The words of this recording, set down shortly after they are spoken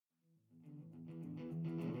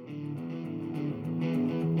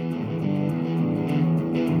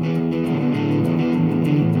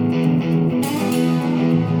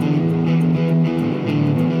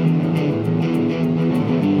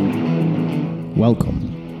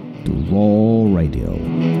Welcome to Raw Radio.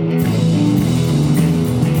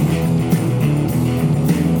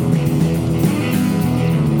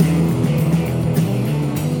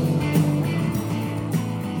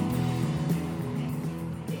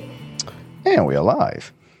 And we're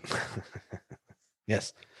live.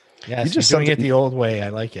 Yes. You Yes, just you're doing something- it the old way. I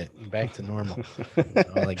like it. Back to normal.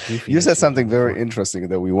 Like goofy. You said something very interesting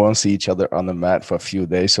that we won't see each other on the mat for a few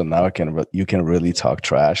days. So now you can really talk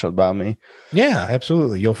trash about me. Yeah,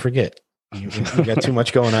 absolutely. You'll forget. You got too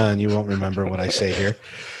much going on. You won't remember what I say here.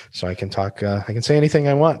 So I can talk. I can say anything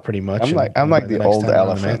I want, pretty much. I'm like the next old time we're on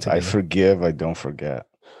the mat elephant. I together. forgive. I don't forget.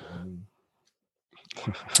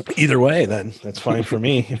 Either way, then that's fine for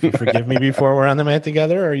me. If you forgive me before we're on the mat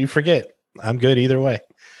together, or you forget, I'm good either way.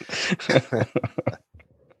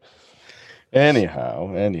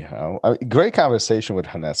 Anyhow, great conversation with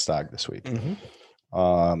Hannette Staack this week. Mm-hmm.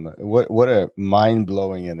 What a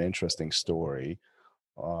mind-blowing and interesting story.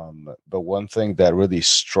 But one thing that really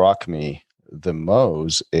struck me the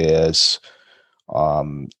most is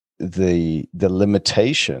the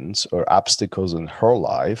limitations or obstacles in her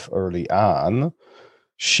life early on.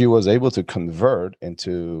 She was able to convert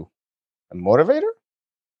into a motivator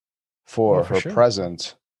for her sure.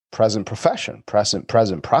 present profession, present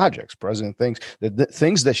projects, present things, the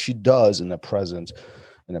things that she does in the present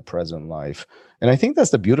life. And I think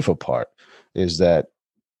that's the beautiful part, is that,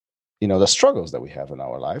 you know, the struggles that we have in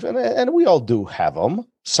our life, and we all do have them,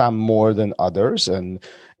 some more than others, and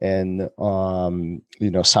you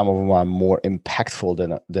know, some of them are more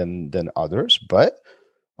impactful than others, but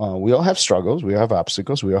we all have struggles, we have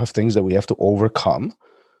obstacles, we all have things that we have to overcome,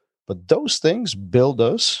 but those things build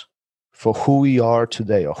us for who we are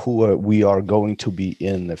today, or who we are going to be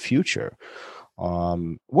in the future.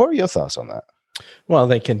 What are your thoughts on that? Well,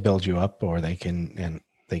 they can build you up, or they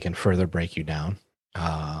can further break you down.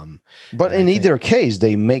 But in either case,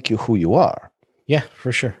 they make you who you are. Yeah,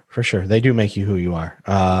 for sure. They do make you who you are.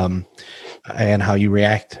 And how you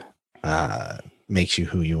react makes you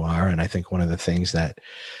who you are. And I think one of the things that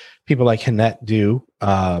people like Hannette do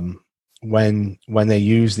when they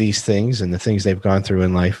use these things and the things they've gone through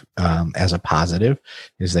in life as a positive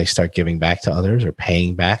is they start giving back to others, or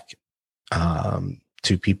paying back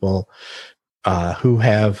to people who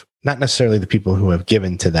have, not necessarily the people who have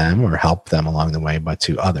given to them or helped them along the way, but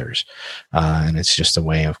to others. And it's just a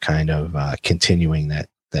way of kind of continuing that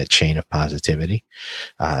chain of positivity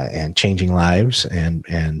and changing lives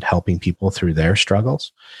and helping people through their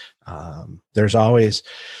struggles. There's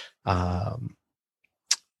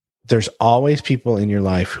always people in your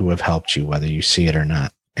life who have helped you, whether you see it or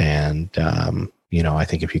not. And, you know, I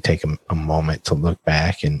think if you take a moment to look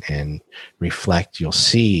back and reflect, you'll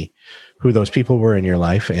see who those people were in your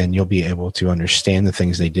life, and you'll be able to understand the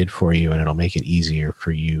things they did for you, and it'll make it easier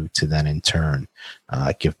for you to then in turn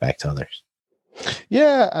give back to others.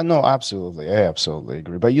 Yeah, I know, absolutely. I absolutely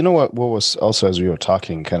agree. But you know what was also, as we were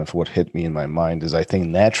talking, kind of what hit me in my mind is, I think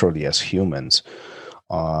naturally as humans,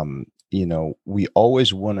 you know, we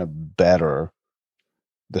always want to better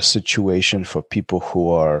the situation for people who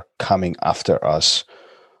are coming after us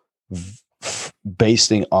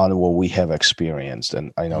based on what we have experienced.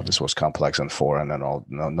 And I know this was complex and foreign and all,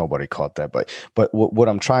 nobody caught that. But what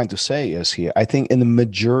I'm trying to say is here, I think in the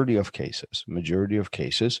majority of cases,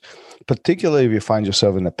 particularly if you find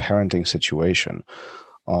yourself in a parenting situation,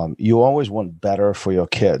 you always want better for your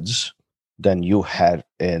kids than you had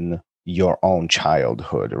in your own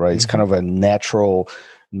childhood, right? Mm-hmm. It's kind of a natural,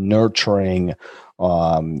 nurturing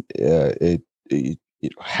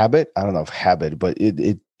habit. I don't know if habit, but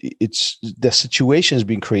it's the situation is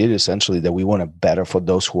being created essentially that we want to better for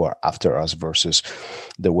those who are after us versus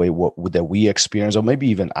the way that we experience, or maybe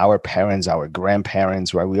even our parents, our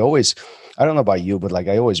grandparents, right? We always, I don't know about you, but like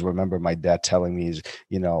I always remember my dad telling me,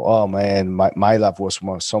 you know, oh man, my life was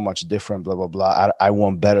so much different, blah, blah, blah. I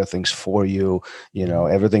want better things for you. You know,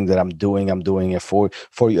 everything that I'm doing it for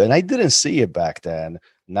you. And I didn't see it back then.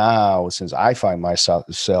 Now, since I find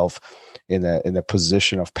myself in a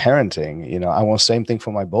position of parenting, you know, I want the same thing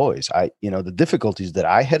for my boys. You know, the difficulties that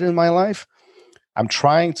I had in my life, I'm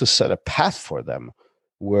trying to set a path for them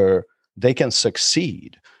where they can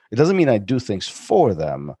succeed. It doesn't mean I do things for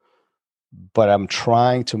them, but I'm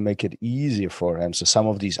trying to make it easier for them. So some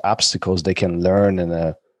of these obstacles they can learn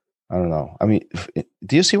I don't know. I mean,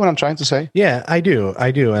 do you see what I'm trying to say? Yeah, I do.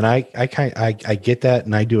 And I get that,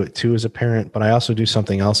 and I do it too as a parent, but I also do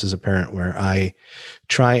something else as a parent where I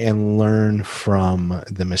try and learn from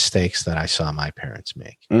the mistakes that I saw my parents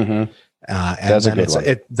make. Mm-hmm.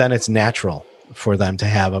 And then it's natural for them to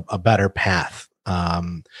have a better path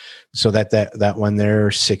so that when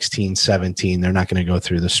they're 16, 17, they're not going to go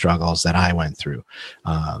through the struggles that I went through,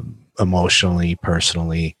 emotionally,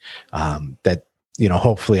 personally, that,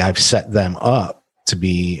 hopefully I've set them up to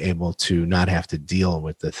be able to not have to deal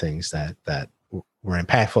with the things that were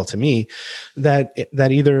impactful to me, that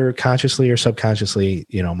either consciously or subconsciously,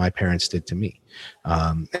 my parents did to me.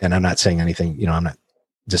 And I'm not saying anything, I'm not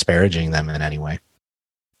disparaging them in any way,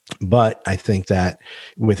 but I think that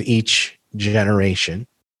with each generation,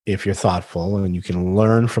 if you're thoughtful and you can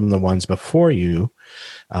learn from the ones before you,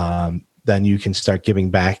 then you can start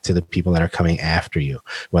giving back to the people that are coming after you,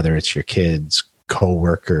 whether it's your kids,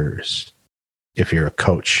 coworkers, if you're a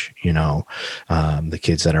coach, the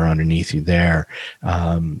kids that are underneath you there.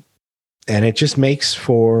 And it just makes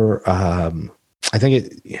for, I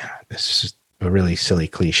think this is a really silly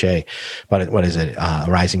cliche, but what is it? A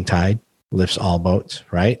rising tide lifts all boats,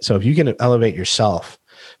 right? So if you can elevate yourself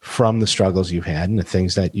from the struggles you've had and the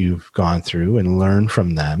things that you've gone through and learn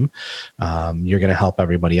from them, you're going to help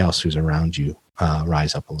everybody else who's around you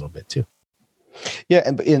rise up a little bit too. Yeah,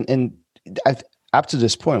 and up to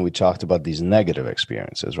this point, we talked about these negative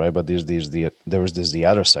experiences, right? But there was the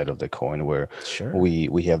other side of the coin where Sure.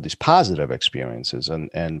 we have these positive experiences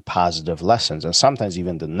and positive lessons, and sometimes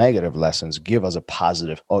even the negative lessons give us a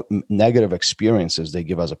positive, or negative experiences, they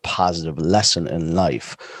give us a positive lesson in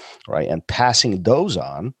life, right? And passing those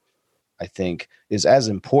on, I think, is as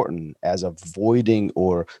important as avoiding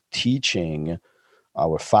or teaching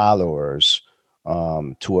our followers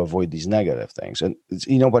to avoid these negative things. And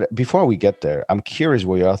but before we get there, I'm curious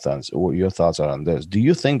what your thoughts are on this. Do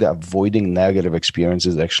you think that avoiding negative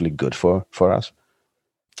experiences is actually good for us?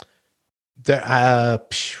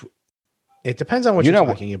 It depends on what you're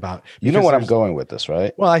talking about. You know what I'm going with this,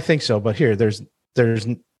 right? Well, I think so, but here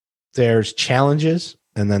there's challenges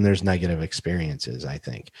and then there's negative experiences, I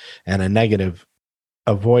think. And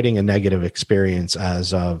avoiding a negative experience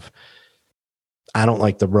as of, I don't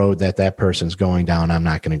like the road that person's going down, I'm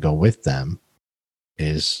not going to go with them,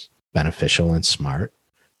 is beneficial and smart.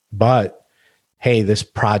 But hey, this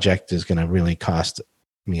project is going to really cost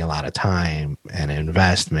me a lot of time and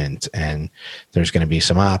investment, and there's going to be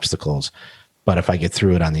some obstacles. But if I get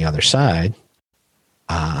through it on the other side,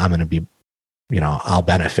 I'm going to be, I'll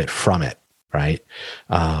benefit from it. Right.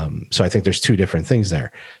 So I think there's two different things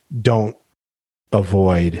there. Don't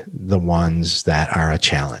avoid the ones that are a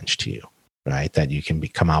challenge to you, right? That you can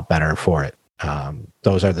come out better for it.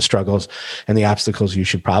 Those are the struggles and the obstacles you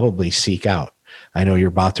should probably seek out. I know you're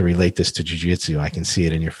about to relate this to jiu-jitsu. I can see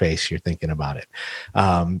it in your face. You're thinking about it.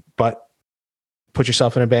 But put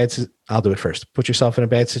yourself in I'll do it first. Put yourself in a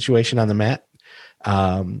bad situation on the mat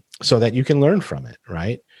so that you can learn from it,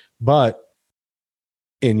 right? But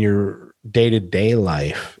in your day-to-day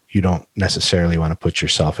life, you don't necessarily want to put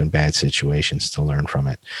yourself in bad situations to learn from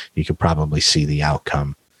it. You could probably see the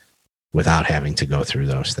outcome without having to go through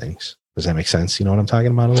those things. Does that make sense? You know what I'm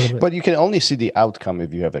talking about a little bit? But you can only see the outcome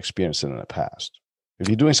if you have experienced it in the past. If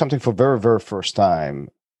you're doing something for very, very first time,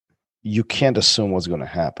 you can't assume what's going to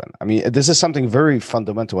happen. I mean, this is something very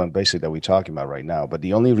fundamental and basic that we're talking about right now. But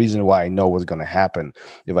the only reason why I know what's going to happen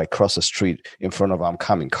if I cross the street in front of an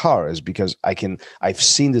oncoming car is because I've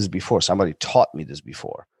seen this before. Somebody taught me this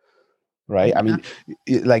before, right? Yeah. I mean,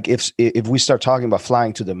 like if we start talking about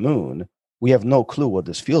flying to the moon, we have no clue what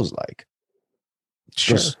this feels like.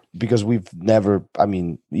 Sure. Because we've never,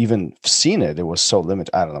 even seen it. It was so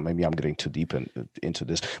limited. I don't know. Maybe I'm getting too deep into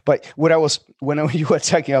this. But when you were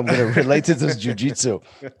talking, I'm going to relate to this jiu-jitsu.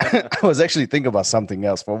 I was actually thinking about something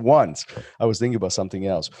else. For once, I was thinking about something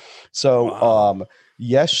else. So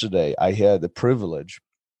yesterday, I had the privilege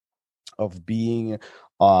of being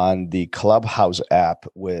on the Clubhouse app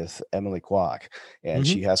with Emily Kwok, and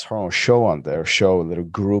she has her own show on there, a little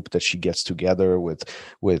group that she gets together with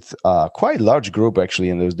quite a large group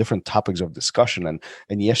actually, and there's different topics of discussion.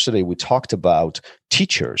 And yesterday we talked about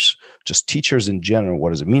teachers, just teachers in general.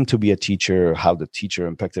 What does it mean to be a teacher? How the teacher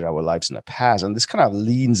impacted our lives in the past? And this kind of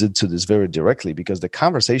leans into this very directly because the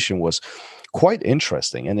conversation was quite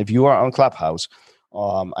interesting. And if you are on Clubhouse,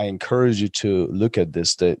 I encourage you to look at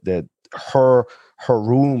this. That her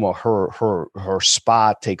room or her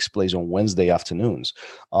spot takes place on Wednesday afternoons.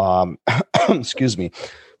 Excuse me.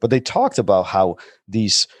 But they talked about how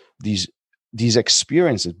these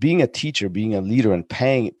experiences, being a teacher, being a leader, and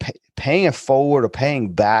paying it forward or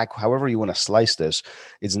paying back, however you want to slice this,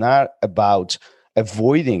 it's not about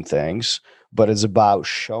avoiding things, but it's about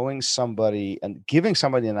showing somebody and giving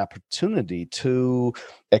somebody an opportunity to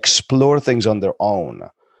explore things on their own.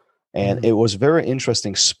 And it was very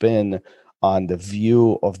interesting spin on the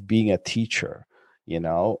view of being a teacher.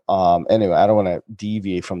 Anyway, I don't want to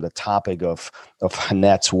deviate from the topic of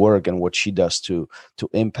Hannette's work and what she does to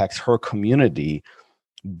impact her community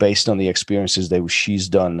based on the experiences that she's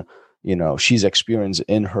done, she's experienced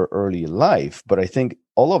in her early life. But I think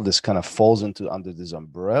all of this kind of falls under this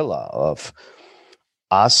umbrella of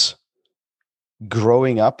us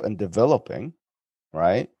growing up and developing,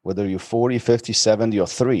 right? Whether you're 40, 50, 70, or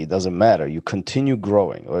 3, it doesn't matter. You continue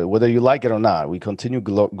growing, whether you like it or not. We continue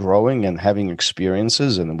growing and having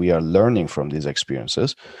experiences, and we are learning from these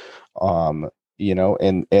experiences. And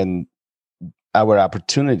our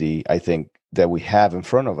opportunity, I think, that we have in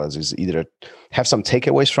front of us is either have some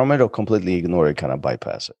takeaways from it or completely ignore it, kind of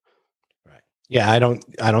bypass it. Right. Yeah, I don't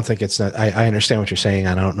think it's not, I understand what you're saying.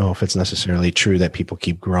 I don't know if it's necessarily true that people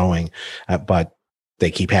keep growing, but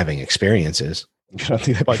they keep having experiences. You don't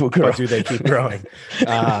think that people grow? But do they keep growing?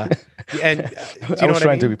 And I was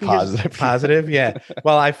trying to be positive. Positive, yeah.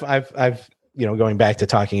 Well, I've going back to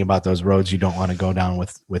talking about those roads you don't want to go down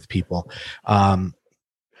with people, because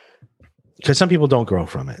some people don't grow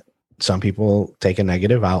from it. Some people take a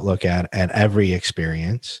negative outlook at every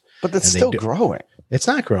experience, but that's still growing. It's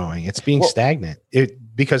not growing. It's being stagnant.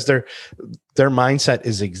 Because their mindset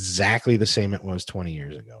is exactly the same it was 20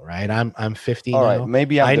 years ago, right? I'm 50 All now. Right,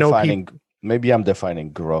 maybe I'm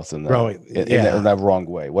defining growth in that wrong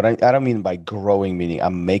way. I don't mean by growing meaning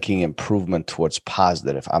I'm making improvement towards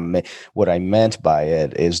positive. What I meant by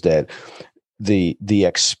it is that the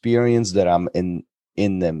experience that I'm in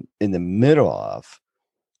the middle of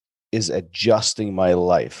is adjusting my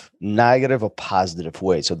life, negative or positive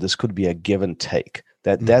way. So this could be a give and take.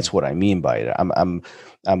 That's what I mean by it. I'm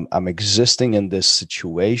existing in this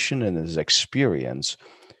situation and this experience,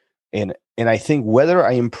 and I think whether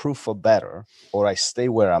I improve for better or I stay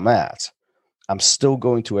where I'm at, I'm still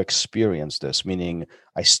going to experience this. Meaning,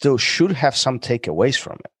 I still should have some takeaways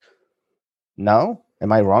from it. No,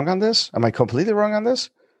 am I wrong on this? Am I completely wrong on this?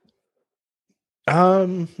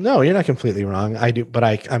 No, you're not completely wrong. I do, but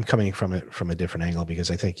I'm coming from it from a different angle, because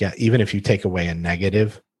I think, even if you take away a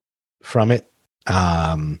negative from it,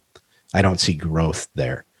 I don't see growth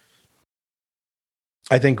there.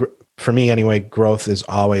 I think for me anyway, growth is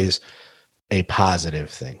always a positive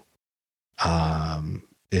thing.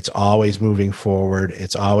 It's always moving forward.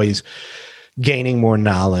 It's always gaining more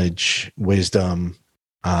knowledge, wisdom,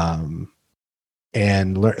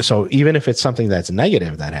 and learn. So even if it's something that's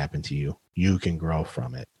negative that happened to you, you can grow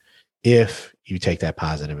from it if you take that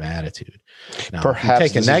positive attitude. Now, perhaps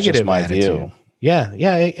if you take a negative attitude, view. Yeah,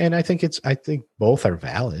 and I think both are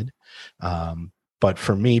valid. But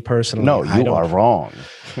for me personally, no, you are wrong.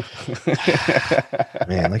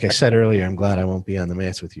 Man, like I said earlier, I'm glad I won't be on the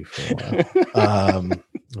mats with you for a while.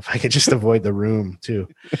 If I could just avoid the room too.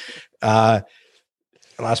 I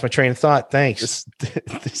lost my train of thought. Thanks.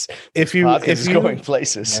 This if you going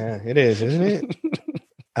places, yeah, it is, isn't it?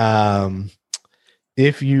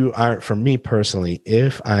 If you aren't, for me personally,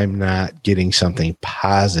 if I'm not getting something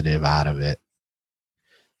positive out of it,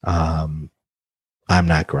 I'm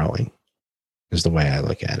not growing, is the way I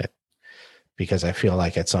look at it. Because I feel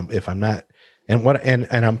like if I'm not, and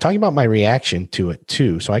I'm talking about my reaction to it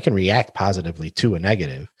too, so I can react positively to a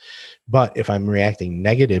negative, but if I'm reacting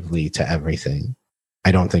negatively to everything,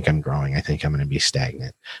 I don't think I'm growing. I think I'm going to be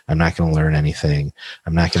stagnant. I'm not going to learn anything.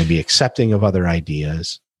 I'm not going to be accepting of other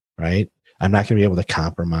ideas, right? I'm not going to be able to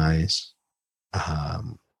compromise,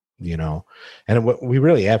 and we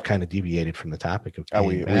really have kind of deviated from the topic of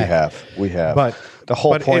we have. But the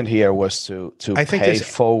whole point here was to pay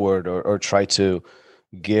forward or try to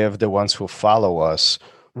give the ones who follow us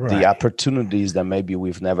the opportunities that maybe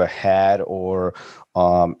we've never had, or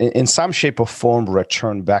in some shape or form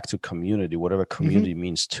return back to community, whatever community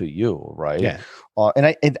means to you, right? Yeah.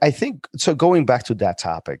 And I think, so going back to that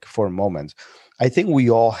topic for a moment, I think we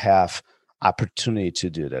all have opportunity to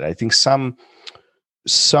do that. I think some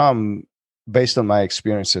based on my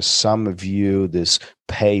experiences, some view this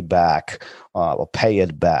payback or pay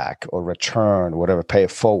it back or return, whatever, pay it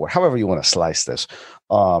forward, however you want to slice this.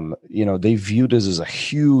 They view this as a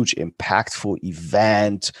huge, impactful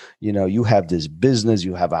event. You have this business,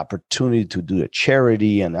 you have opportunity to do a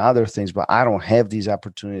charity and other things, but I don't have these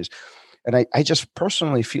opportunities. And I just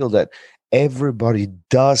personally feel that everybody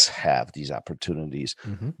does have these opportunities,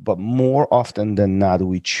 but more often than not,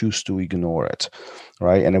 we choose to ignore it,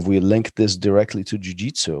 right? And if we link this directly to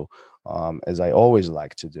jiu-jitsu, as I always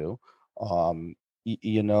like to do,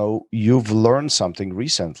 you've learned something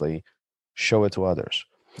recently, show it to others.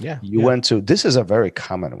 Yeah. This is a very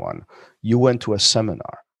common one. You went to a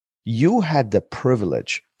seminar. You had the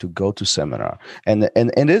privilege to go to seminar. And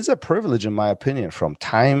it's a privilege, in my opinion, from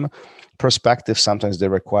time perspective. Sometimes they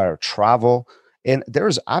require travel And there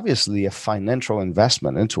is obviously a financial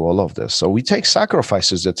investment into all of this. So we take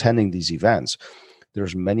sacrifices attending these events.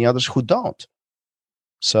 There's many others who don't.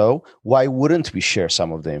 So why wouldn't we share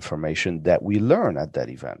some of the information that we learn at that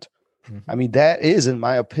event? I mean, that is, in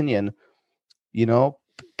my opinion,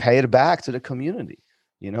 pay it back to the community.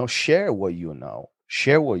 Share what you know,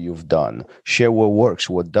 share what you've done, share what works,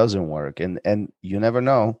 what doesn't work. And you never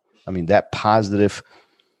know. I mean, that positive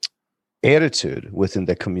attitude within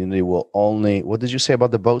the community will only, what did you say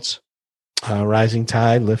about the boats? Rising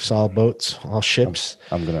tide lifts all boats, all ships.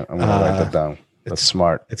 I'm gonna write that down. That's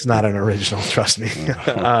smart. It's not an original, trust me.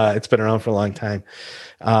 It's been around for a long time.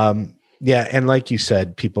 Yeah, and like you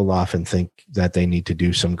said, people often think that they need to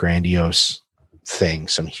do some grandiose thing,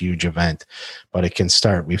 some huge event, but it can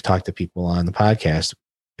start. We've talked to people on the podcast.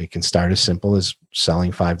 It can start as simple as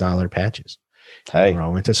selling $5 patches. Hey,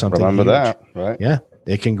 grow into something. Remember huge. that, right? Yeah,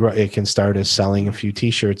 it can grow. It can start as selling a few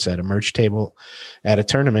T-shirts at a merch table at a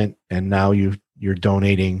tournament, and now you're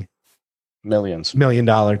donating $1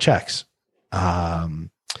 million checks.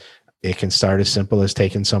 It can start as simple as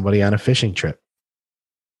taking somebody on a fishing trip,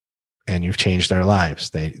 and you've changed their lives.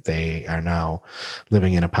 They are now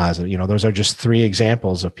living in a positive. Those are just 3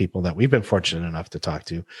 examples of people that we've been fortunate enough to talk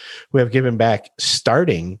to who have given back,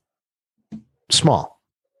 starting small.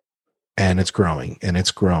 And it's growing and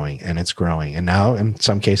it's growing and it's growing. And now in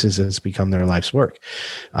some cases it's become their life's work.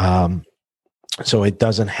 So it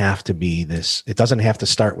doesn't have to be this. It doesn't have to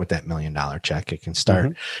start with that $1 million check. It can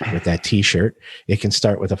start with that T-shirt. It can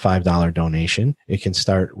start with a $5 donation. It can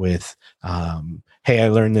start with, hey, I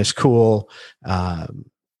learned this cool,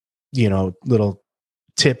 little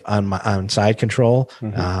tip on side control,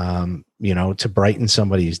 to brighten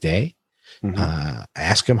somebody's day.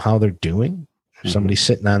 Ask them how they're doing. If somebody's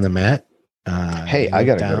sitting on the mat. Hey, I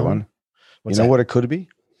got a good one. What's you know that? what it could be?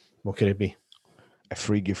 What could it be? A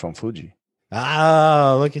free gift from Fuji.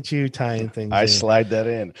 Oh, look at you tying things I in. slide that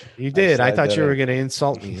in. You did. I thought you were going to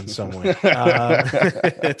insult me in some way.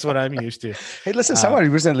 That's what I'm used to. Hey, listen, somebody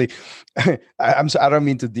recently, I don't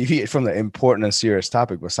mean to deviate from the important and serious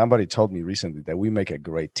topic, but somebody told me recently that we make a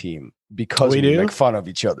great team because we make fun of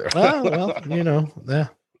each other. Oh, well, yeah.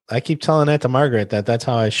 I keep telling that to Margaret that's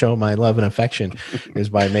how I show my love and affection is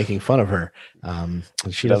by making fun of her.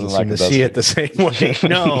 She doesn't seem to see it the same way.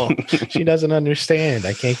 No, she doesn't understand.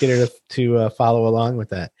 I can't get her to follow along with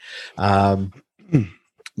that.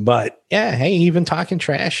 But yeah, hey, even talking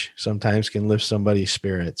trash sometimes can lift somebody's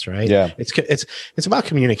spirits, right? Yeah. It's about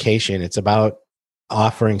communication. It's about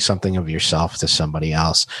offering something of yourself to somebody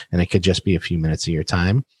else. And it could just be a few minutes of your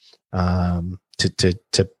time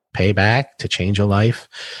to pay back, to change a life.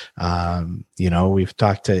 We've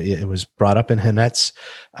talked it was brought up in Hannette's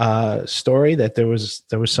story that there was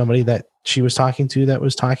somebody that she was talking to that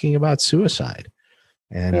was talking about suicide.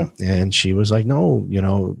 And she was like,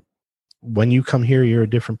 no, when you come here, you're a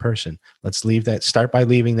different person. Let's start by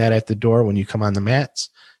leaving that at the door when you come on the mats,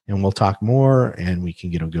 and we'll talk more and we can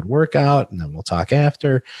get a good workout, and then we'll talk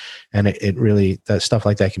after. And it really, that stuff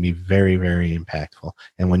like that can be very, very impactful.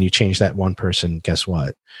 And when you change that one person, guess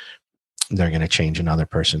what? They're going to change another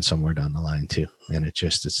person somewhere down the line too. And it's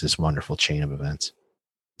this wonderful chain of events.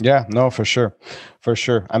 Yeah, no, for sure. For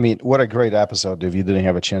sure. I mean, what a great episode. If you didn't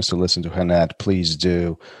have a chance to listen to Hannette, please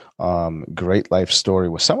do. Great life story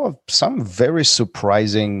with some very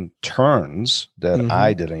surprising turns that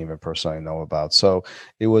I didn't even personally know about. So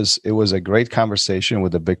it was a great conversation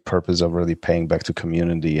with a big purpose of really paying back to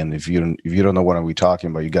community. And if you don't know what are we talking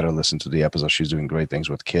about, you got to listen to the episode. She's doing great things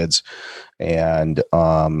with kids, and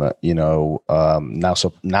not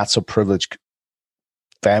so privileged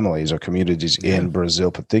families or communities in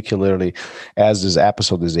Brazil, particularly as this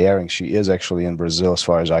episode is airing. She is actually in Brazil, as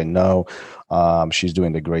far as I know. She's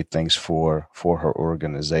doing the great things for her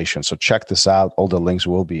organization. So check this out. All the links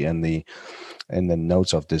will be in the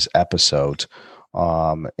notes of this episode.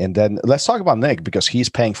 And then let's talk about Nick, because he's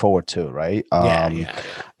paying forward too, right?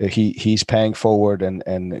 He's paying forward,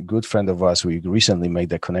 and a good friend of ours. We recently made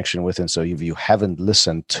that connection with him. So if you haven't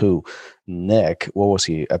listened to Nick, what was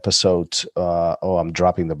he? Episode? I'm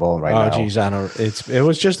dropping the ball right now. Oh, geez, it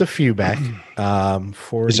was just a few back.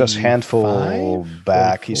 40. It's just handful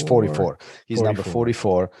back. 44. He's 44. He's 44. Number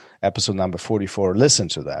 44. Episode number 44. Listen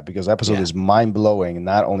to that, because episode is mind blowing,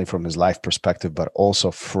 not only from his life perspective, but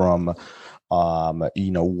also from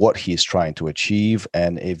what he's trying to achieve.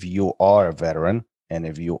 And if you are a veteran, and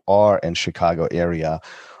if you are in Chicago area,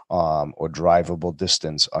 or drivable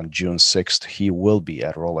distance, on June 6th, he will be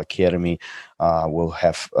at Roll Academy. We'll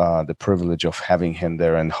have the privilege of having him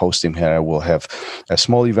there and hosting him. We'll have a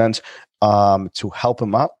small event. to help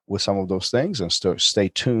him out with some of those things, and stay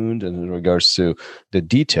tuned in regards to the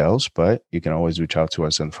details. But you can always reach out to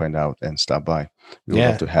us and find out and stop by. We would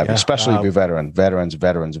love to have you, especially if you're veteran.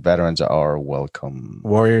 Veterans are welcome.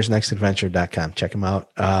 WarriorsNextAdventure.com. Check them out.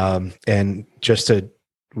 And just to,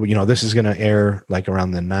 this is going to air like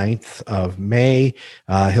around the 9th of May.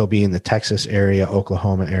 He'll be in the Texas area,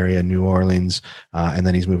 Oklahoma area, New Orleans, and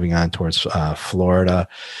then he's moving on towards Florida.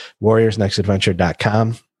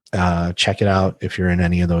 WarriorsNextAdventure.com. Check it out if you're in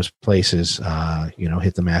any of those places.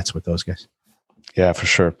 Hit the mats with those guys. Yeah, for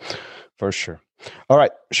sure. All right,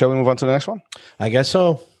 shall we move on to the next one? I guess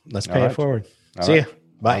so. Let's pay it forward. See ya.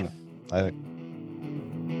 Bye. Bye.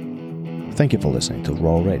 Thank you for listening to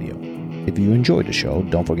Raw Radio. If you enjoyed the show,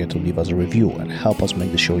 don't forget to leave us a review and help us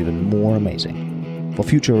make the show even more amazing. For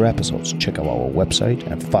future episodes, check out our website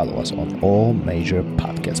and follow us on all major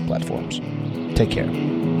podcast platforms. Take care.